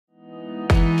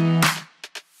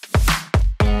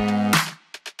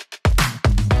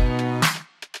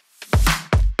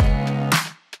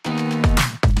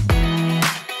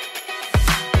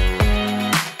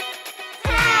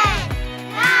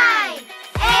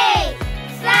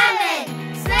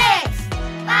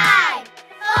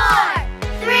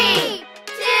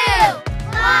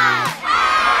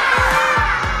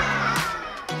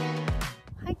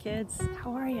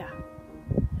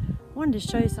wanted to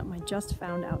show you something I just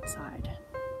found outside.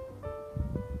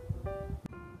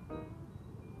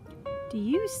 Do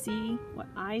you see what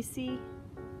I see?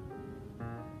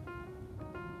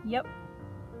 Yep,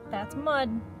 that's mud.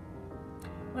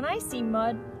 When I see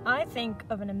mud, I think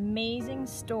of an amazing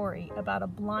story about a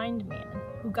blind man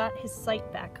who got his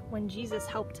sight back when Jesus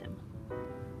helped him.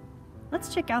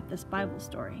 Let's check out this Bible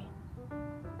story.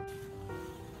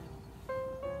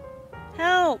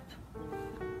 Help!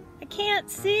 I can't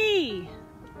see!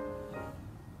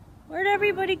 Where'd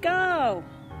everybody go?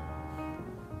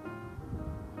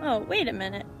 Oh, wait a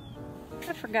minute.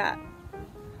 I forgot.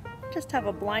 Just have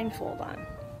a blindfold on.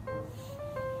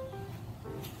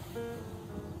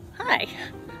 Hi!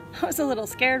 I was a little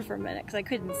scared for a minute because I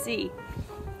couldn't see.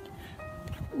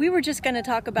 We were just going to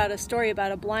talk about a story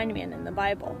about a blind man in the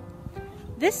Bible.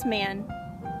 This man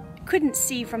couldn't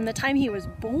see from the time he was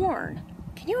born.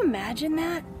 Can you imagine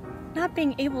that? Not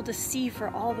being able to see for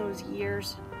all those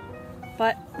years.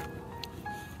 But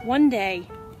one day,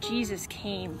 Jesus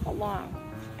came along,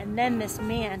 and then this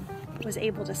man was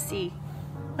able to see.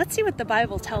 Let's see what the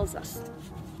Bible tells us.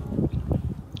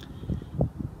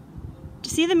 Do you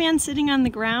see the man sitting on the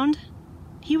ground?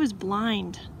 He was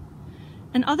blind.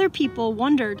 And other people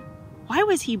wondered, why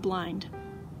was he blind?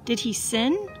 Did he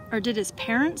sin, or did his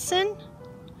parents sin?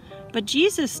 But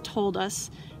Jesus told us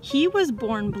he was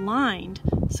born blind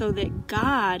so that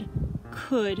God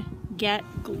could get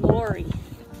glory.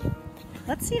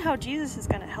 Let's see how Jesus is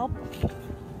going to help him.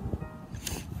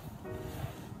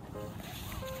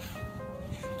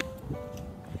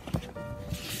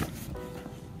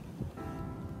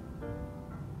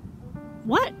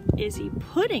 What is he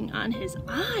putting on his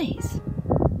eyes?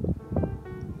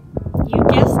 You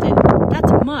guessed it,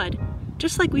 that's mud,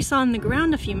 just like we saw on the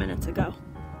ground a few minutes ago.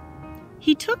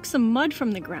 He took some mud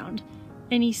from the ground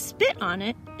and he spit on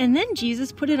it, and then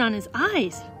Jesus put it on his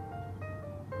eyes.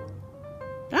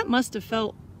 That must have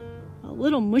felt a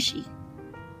little mushy.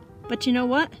 But you know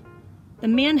what? The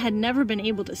man had never been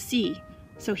able to see,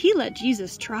 so he let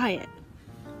Jesus try it.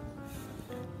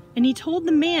 And he told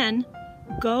the man,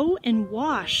 "Go and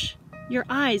wash your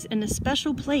eyes in a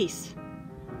special place."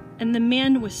 And the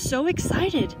man was so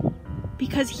excited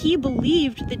because he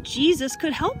believed that Jesus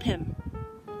could help him.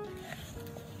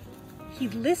 He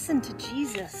listened to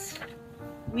Jesus.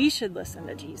 We should listen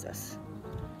to Jesus.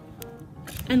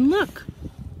 And look,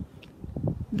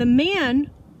 the man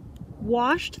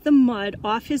washed the mud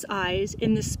off his eyes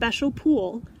in this special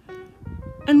pool.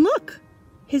 And look,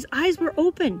 his eyes were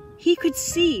open. He could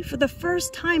see for the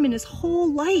first time in his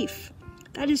whole life.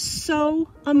 That is so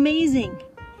amazing.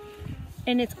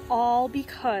 And it's all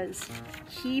because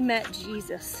he met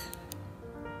Jesus.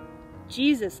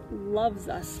 Jesus loves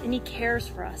us and he cares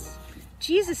for us.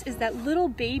 Jesus is that little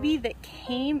baby that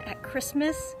came at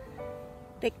Christmas,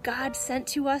 that God sent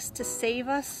to us to save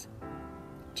us.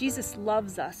 Jesus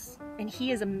loves us and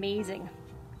he is amazing.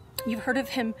 You've heard of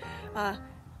him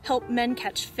help men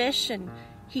catch fish, and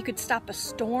he could stop a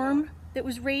storm that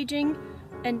was raging,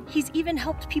 and he's even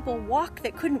helped people walk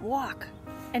that couldn't walk.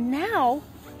 And now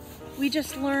we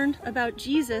just learned about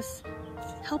Jesus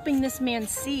helping this man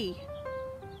see.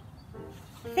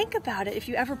 Think about it if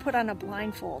you ever put on a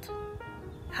blindfold,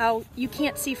 how you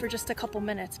can't see for just a couple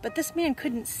minutes, but this man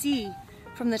couldn't see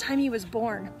from the time he was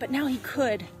born, but now he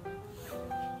could.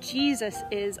 Jesus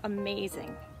is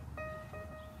amazing.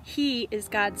 He is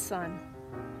God's Son.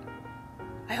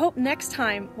 I hope next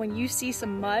time when you see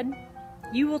some mud,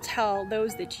 you will tell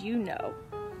those that you know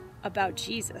about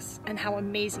Jesus and how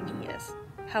amazing he is.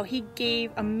 How he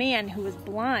gave a man who was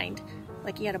blind,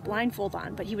 like he had a blindfold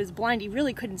on, but he was blind, he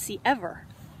really couldn't see ever.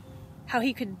 How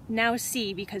he could now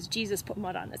see because Jesus put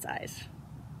mud on his eyes.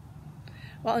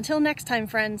 Well, until next time,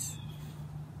 friends,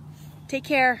 take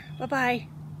care. Bye-bye.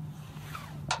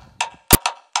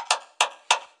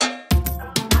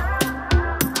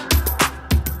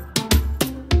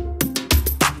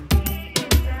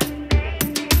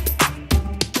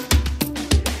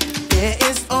 There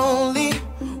is only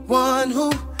one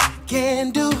who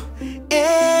can do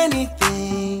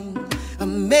anything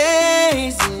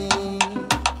amazing.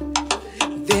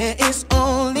 There is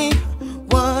only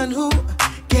one who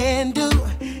can do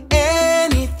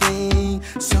anything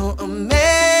so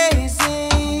amazing.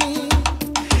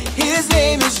 His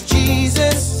name is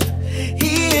Jesus.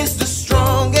 He is the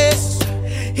strongest.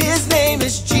 His name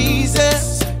is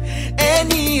Jesus,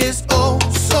 and he is oh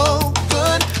so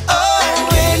good. Oh,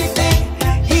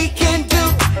 anything he can do,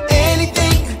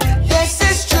 anything. Yes,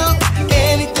 it's true.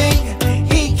 Anything.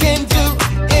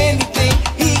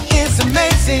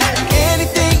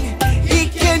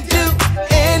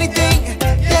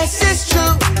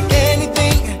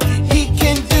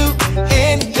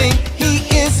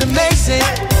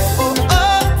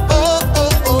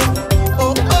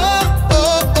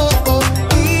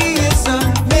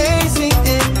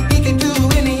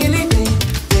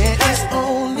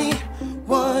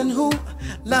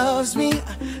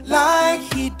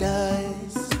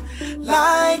 does,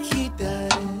 like he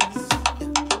does.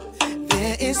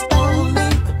 There is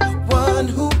only one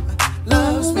who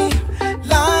loves me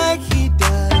like he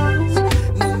does,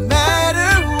 no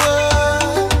matter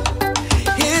what.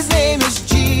 His name is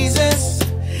Jesus,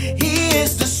 he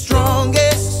is the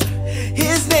strongest.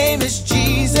 His name is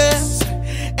Jesus,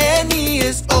 and he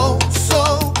is oh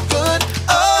so good.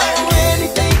 Oh,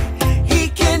 anything he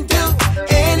can do,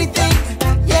 anything,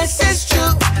 yes it's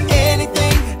true.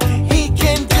 Anything he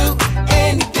can do,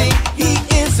 anything, he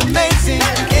is amazing.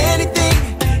 Anything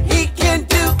he can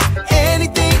do,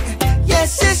 anything,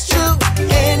 yes it's true.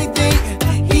 Anything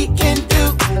he can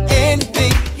do,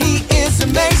 anything, he is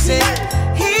amazing.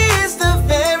 He is the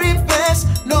very best,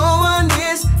 no one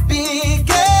is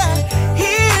bigger.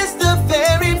 He is the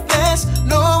very best,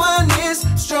 no one is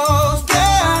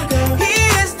stronger. He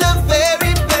is the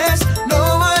very best, no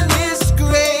one is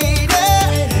greater.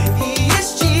 He is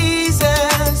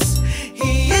Jesus,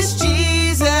 he is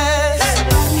Jesus.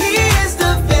 He is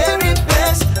the very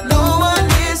best, no one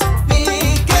is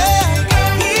bigger.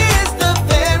 He is the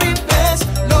very best,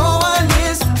 no one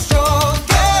is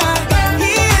stronger.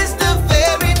 He is the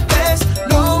very best,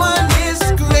 no one is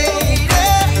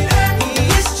greater. He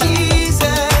is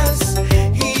Jesus,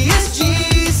 he is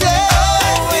Jesus.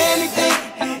 Oh, anything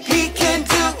he can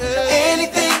do,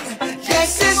 anything,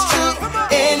 yes it's true.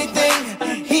 Anything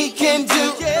he can do,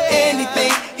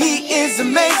 anything, he is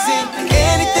amazing.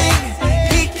 Anything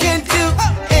he can do,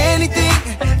 anything,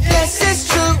 yes it's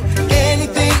true.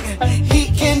 Anything he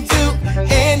can do,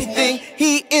 anything,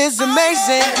 he is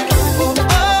amazing. Oh, oh,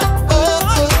 oh,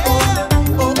 oh,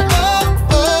 oh, oh,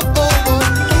 oh, oh, oh.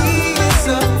 He is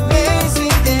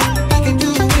amazing, and he can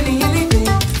do anything.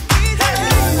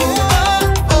 Oh,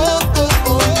 oh, oh,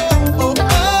 oh, oh,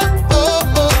 oh,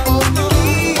 oh, oh.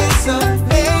 He is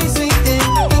amazing,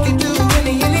 and he can do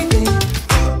anything.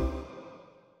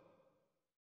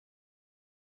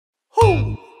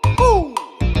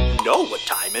 You know what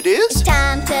time it is? It's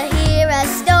time to hear a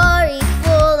story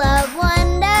full of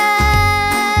wonder.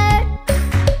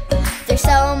 There's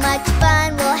so much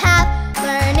fun we'll have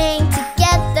learning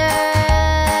together.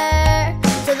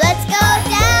 So let's go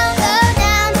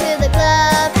down to the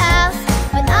clubhouse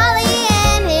with Ollie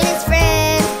and his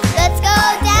friends. Let's go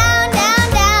down to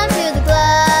the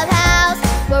clubhouse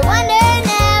where wonder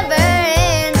never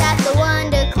ends at the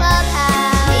Wonder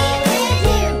Clubhouse. Meet with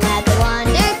you at the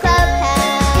Wonder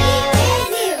Clubhouse. Meet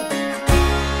with you.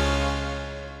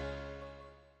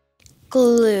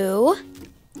 Glue,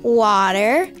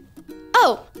 water.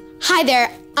 Oh, hi there,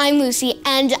 I'm Lucy,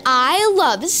 and I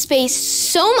love space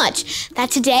so much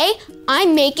that today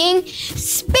I'm making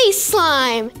space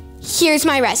slime. Here's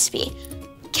my recipe.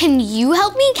 Can you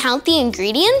help me count the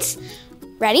ingredients?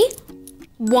 Ready?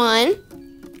 1,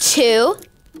 2,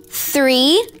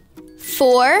 3,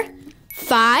 4,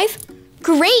 5.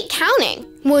 Great counting.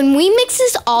 When we mix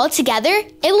this all together,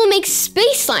 it will make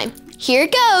space slime. Here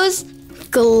it goes.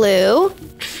 Glue.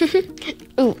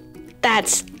 Ooh,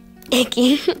 that's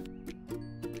icky.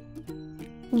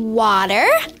 Water.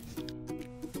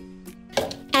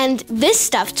 And this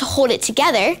stuff to hold it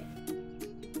together.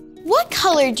 What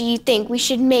color do you think we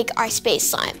should make our space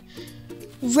slime?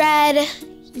 Red,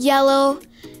 yellow.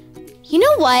 You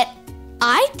know what?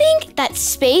 I think that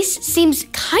space seems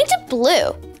kind of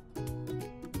blue.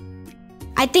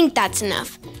 I think that's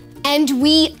enough. And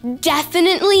we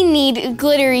definitely need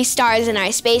glittery stars in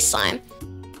our space slime.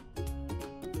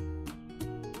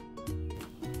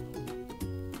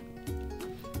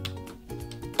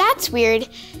 That's weird.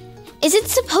 Is it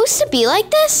supposed to be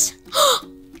like this?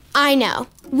 I know.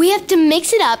 We have to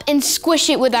mix it up and squish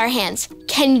it with our hands.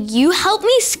 Can you help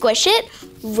me squish it?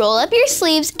 Roll up your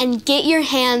sleeves and get your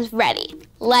hands ready.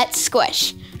 Let's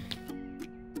squish.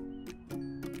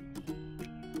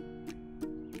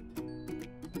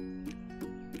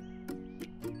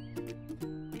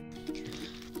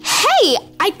 Hey,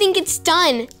 I think it's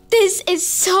done. This is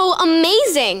so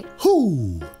amazing.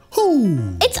 Hoo!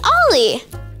 It's Ollie.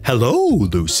 Hello,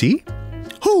 Lucy.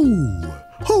 Hoo!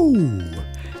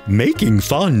 Making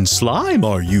fun slime,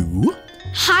 are you?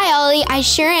 Hi, Ollie. I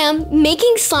sure am.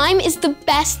 Making slime is the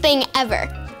best thing ever.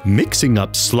 Mixing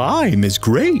up slime is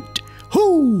great.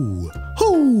 Hoo!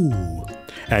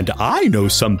 And I know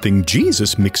something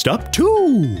Jesus mixed up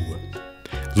too.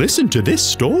 Listen to this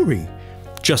story.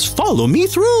 Just follow me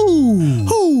through.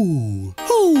 Hoo!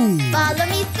 Follow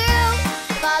me through,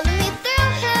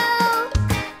 who?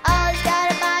 Ollie's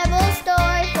got a Bible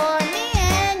story for me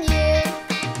and you.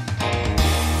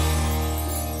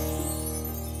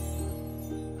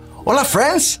 Hola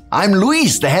friends, I'm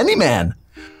Luis, the handyman.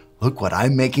 Look what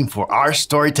I'm making for our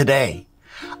story today.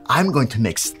 I'm going to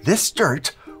mix this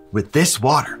dirt with this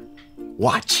water.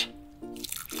 Watch.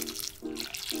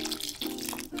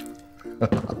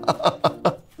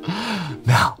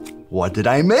 Now, what did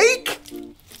I make?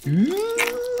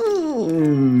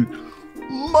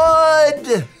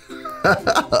 Mud!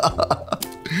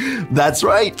 That's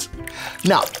right.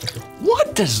 Now,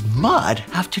 what does mud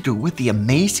have to do with the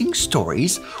amazing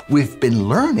stories we've been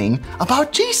learning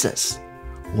about Jesus?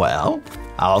 Well,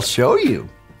 I'll show you.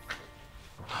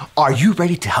 Are you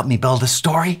ready to help me build a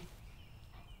story?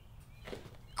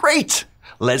 Great!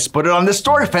 Let's put it on the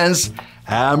story fence.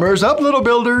 Hammers up, little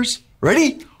builders.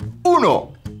 Ready?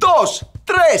 Uno, dos,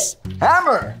 tres,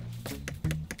 hammer!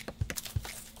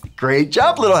 Great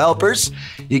job, little helpers.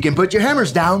 You can put your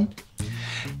hammers down.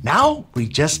 Now we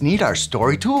just need our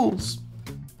story tools.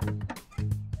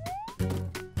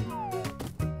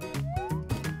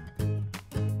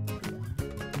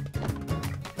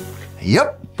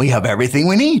 Yep, we have everything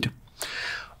we need.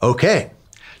 Okay,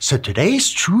 so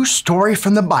today's true story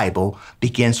from the Bible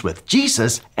begins with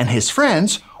Jesus and his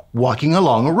friends walking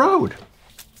along a road.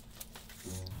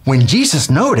 When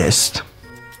Jesus noticed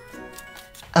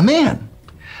a man,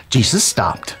 Jesus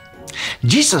stopped.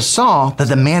 Jesus saw that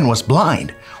the man was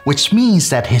blind, which means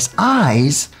that his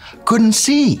eyes couldn't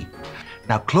see.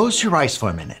 Now close your eyes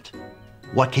for a minute.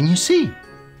 What can you see?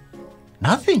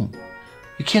 Nothing.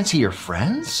 You can't see your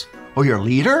friends or your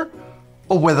leader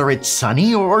or whether it's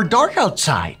sunny or dark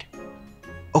outside.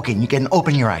 Okay, you can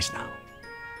open your eyes now.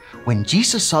 When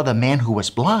Jesus saw the man who was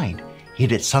blind, he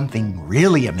did something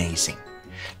really amazing.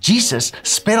 Jesus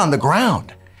spit on the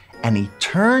ground and he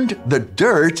turned the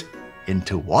dirt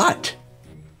into what?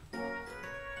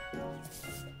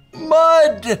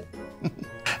 Mud!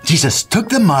 Jesus took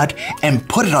the mud and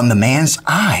put it on the man's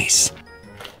eyes.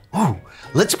 Ooh,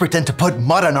 let's pretend to put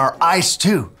mud on our eyes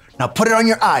too. Now put it on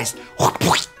your eyes.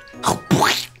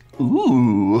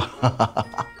 Ooh.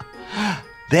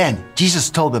 Then Jesus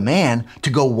told the man to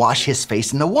go wash his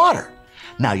face in the water.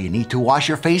 Now you need to wash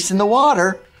your face in the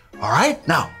water. All right,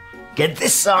 now get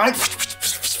this side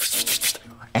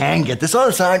and get this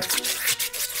other side.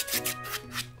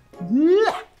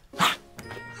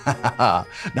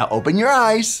 Now open your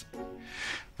eyes.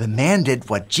 The man did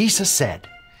what Jesus said.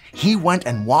 He went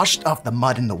and washed off the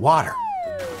mud in the water.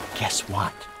 Guess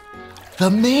what? The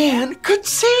man could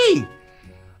see.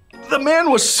 The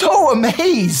man was so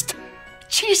amazed.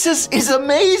 Jesus is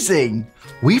amazing.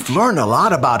 We've learned a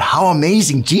lot about how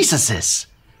amazing Jesus is.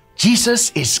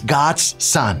 Jesus is God's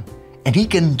son, and he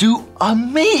can do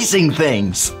amazing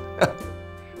things.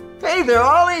 Hey there,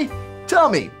 Ollie. Tell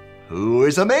me, who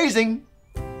is amazing?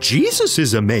 Jesus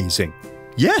is amazing.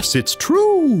 Yes, it's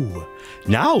true.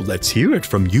 Now let's hear it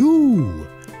from you.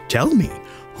 Tell me,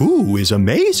 who is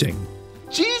amazing?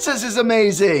 Jesus is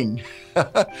amazing.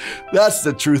 That's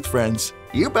the truth, friends.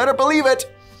 You better believe it.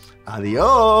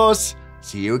 Adios.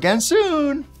 See you again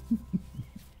soon.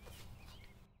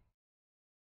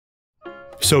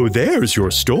 So there's your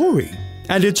story,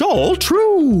 and it's all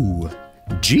true.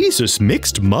 Jesus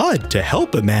mixed mud to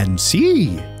help a man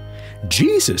see.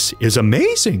 Jesus is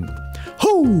amazing.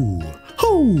 Ho,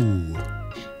 ho.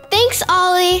 Thanks,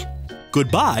 Ollie.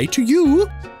 Goodbye to you.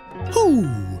 Ho,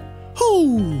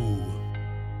 ho.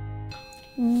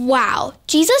 Wow,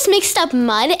 Jesus mixed up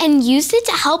mud and used it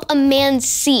to help a man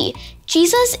see.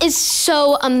 Jesus is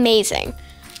so amazing.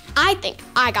 I think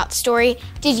I got the story.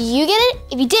 Did you get it?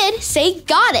 If you did, say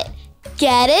got it.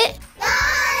 Get it?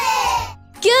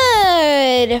 Got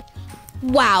Good.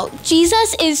 Wow,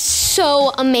 Jesus is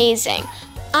so amazing.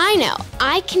 I know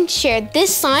I can share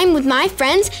this slime with my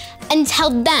friends and tell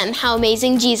them how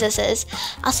amazing Jesus is.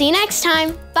 I'll see you next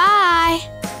time. Bye.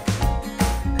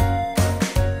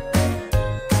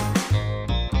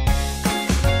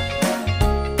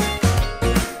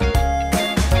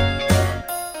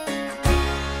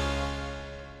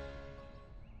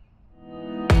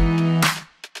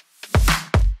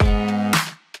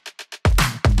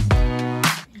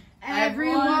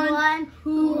 Everyone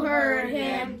who heard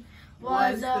him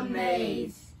was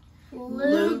amazed.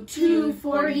 Luke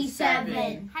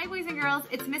 2:47. Hi boys and girls,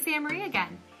 it's Miss Anne Marie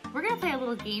again. We're going to play a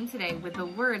little game today with the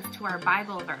words to our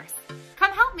Bible verse.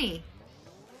 Come help me.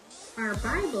 Our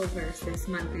Bible verse this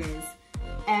month is,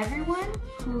 everyone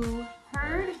who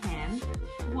heard him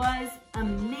was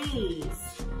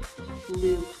amazed.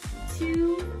 Luke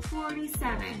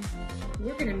 2:47.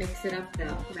 We're gonna mix it up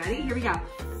though. Ready? Here we go.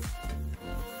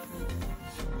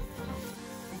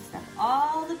 Mixed up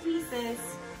all the pieces.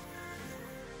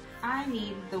 I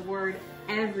need the word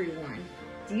everyone.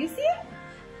 Do you see it?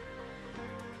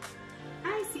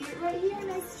 I see it right here.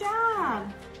 Nice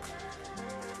job.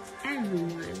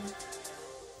 Everyone.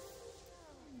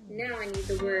 Now I need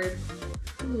the word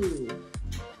who.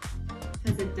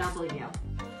 Has a W.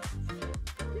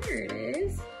 There it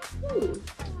is. Who.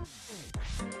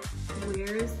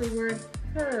 Where is the word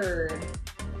heard?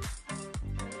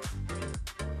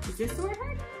 Is this the word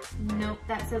heard? Nope,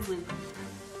 that says Luke.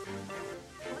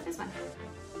 What about this one?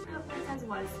 Nope, that says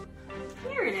was.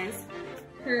 Here it is.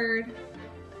 Heard.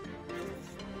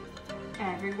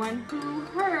 Everyone who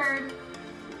heard.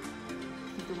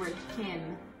 The word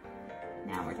him.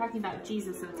 Now we're talking about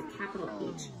Jesus, so it's a capital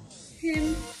H.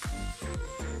 Him.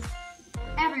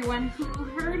 Everyone who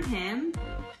heard him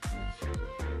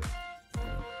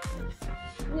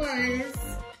was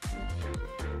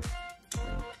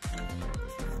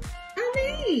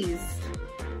amazed.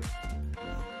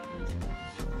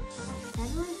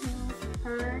 Everyone who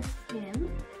heard him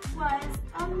was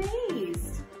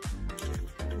amazed.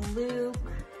 Luke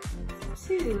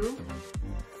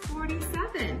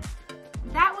 2:47.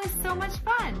 That was so much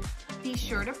fun. Be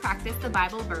sure to practice the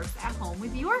Bible verse at home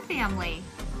with your family.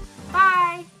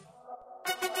 Bye.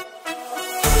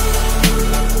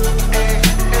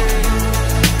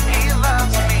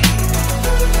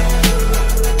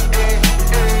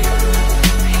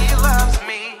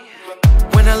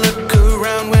 When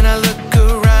I look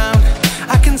around,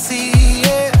 I can see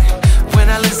it. When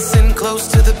I listen close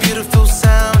to the beautiful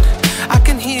sound, I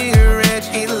can hear it.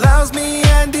 He loves me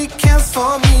and he cares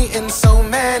for me in so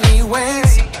many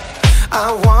ways.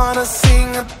 I wanna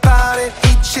sing about it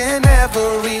each and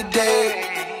every day.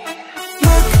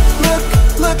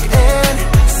 Look and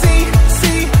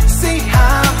see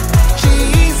how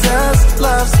Jesus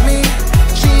loves me.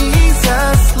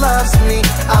 Jesus loves me.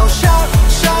 I'll shout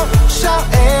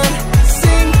and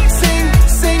sing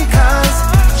 'cause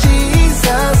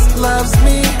Jesus loves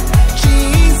me.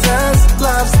 Jesus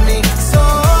loves me so.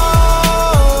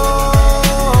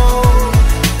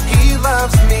 He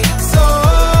loves me so.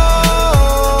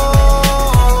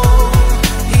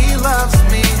 He loves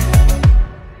me.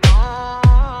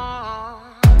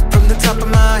 From the top of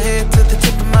my head to the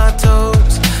tip of my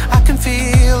toes, I can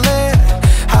feel it.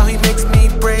 How he makes me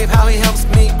brave, how he helps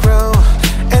me grow.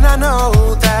 And I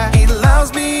know that he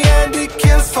loves me and he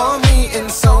cares for me in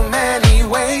so many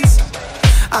ways.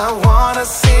 I wanna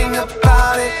sing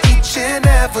about it each and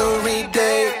every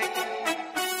day.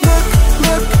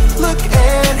 Look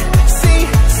and see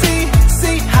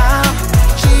how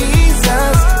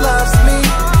Jesus loves me.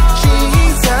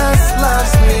 Jesus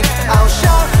loves me. I'll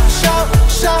shout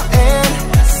and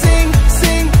sing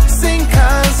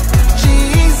 'cause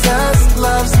Jesus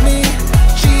loves me.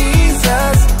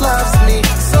 Jesus loves me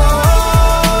so.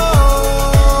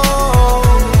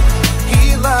 He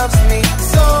loves me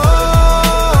so.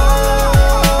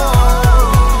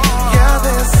 Yeah,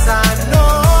 this I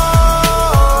know.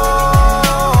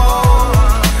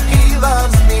 He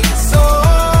loves me so.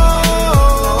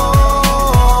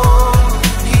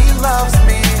 He loves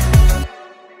me.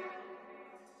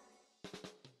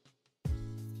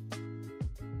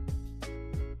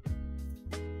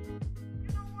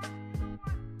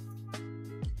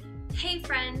 Hey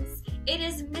friends, it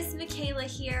is Miss Michaela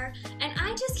here, and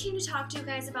I just came to talk to you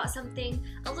guys about something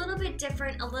a little bit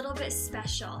different, a little bit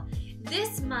special.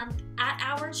 This month at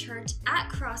our church at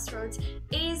Crossroads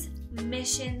is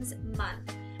Missions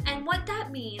Month. And what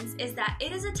that means is that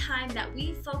it is a time that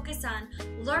we focus on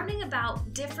learning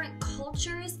about different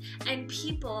cultures and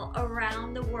people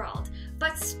around the world,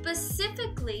 but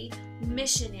specifically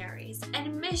missionaries.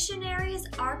 And missionaries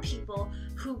are people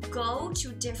who go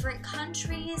to different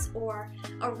countries or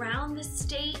around the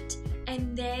state,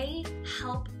 and they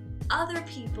help other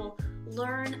people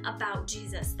learn about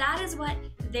Jesus. That is what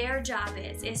their job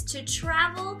is to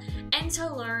travel and to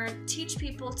learn, teach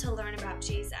people to learn about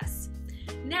Jesus.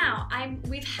 Now,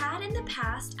 we've had in the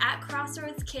past at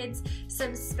Crossroads Kids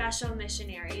some special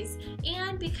missionaries,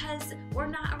 and because we're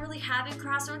not really having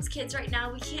Crossroads Kids right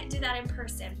now, we can't do that in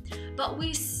person, but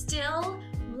we still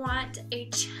want a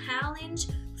challenge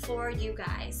for you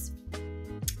guys.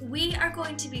 We are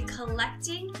going to be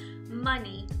collecting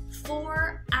money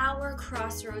for our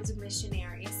Crossroads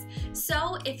missionaries.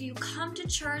 So if you come to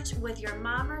church with your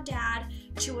mom or dad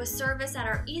to a service at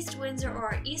our East Windsor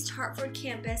or our East Hartford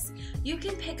campus, you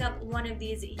can pick up one of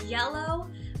these yellow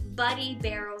buddy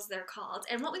barrels, they're called.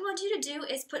 And what we want you to do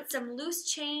is put some loose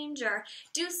change or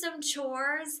do some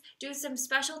chores, do some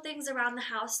special things around the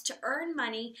house to earn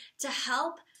money to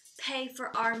help pay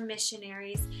for our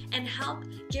missionaries and help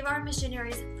give our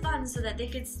missionaries funds so that they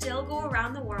could still go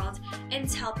around the world and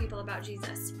tell people about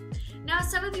Jesus. Now,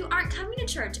 some of you aren't coming to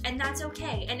church, and that's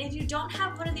okay. And if you don't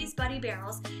have one of these buddy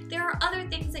barrels, there are other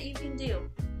things that you can do.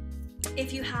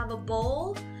 If you have a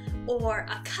bowl or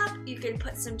a cup. You can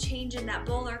put some change in that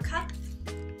bowl or cup,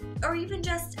 or even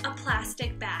just a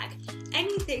plastic bag.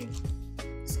 Anything,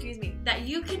 excuse me, that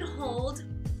you can hold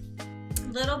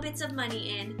little bits of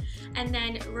money in and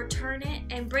then return it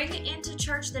and bring it into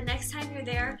church the next time you're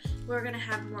there. We're gonna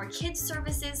have more kids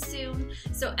services soon.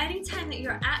 So anytime that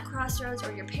you're at Crossroads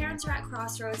or your parents are at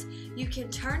Crossroads, you can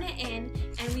turn it in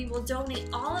and we will donate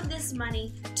all of this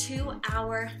money to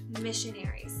our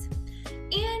missionaries.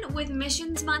 And with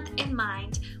Missions Month in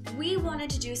mind, we wanted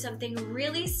to do something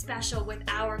really special with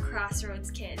our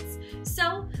Crossroads kids.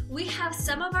 So we have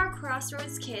some of our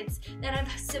Crossroads kids that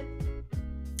have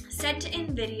sent in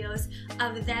videos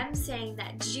of them saying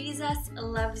that Jesus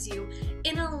loves you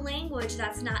in a language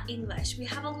that's not English. We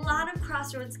have a lot of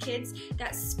Crossroads kids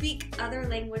that speak other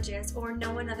languages or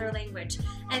know another language,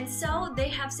 and so they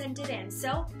have sent it in.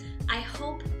 So I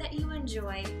hope that you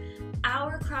enjoy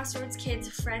our Crossroads kids,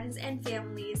 friends and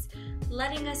families,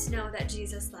 letting us know that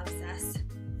Jesus loves us.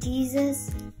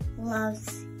 Jesus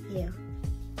loves you.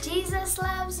 Jesus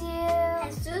loves you.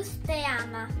 Jesus te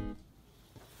ama.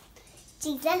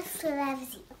 Jesus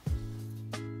loves you.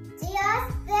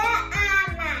 Dios te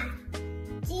ama.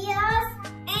 Dios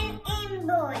en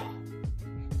amor.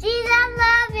 Jesus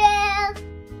loves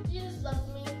you. Jesus loves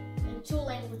me in 2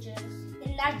 languages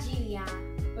in Nigeria,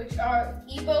 which are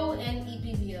Igbo and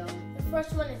Ibibio. The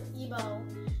first one is Igbo.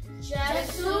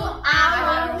 Jesu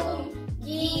amaru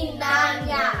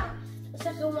ginanya. The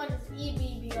second one is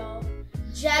Ibibio.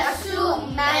 Jesu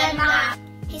mema.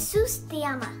 Jesus te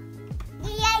ama.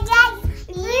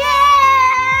 Yeah.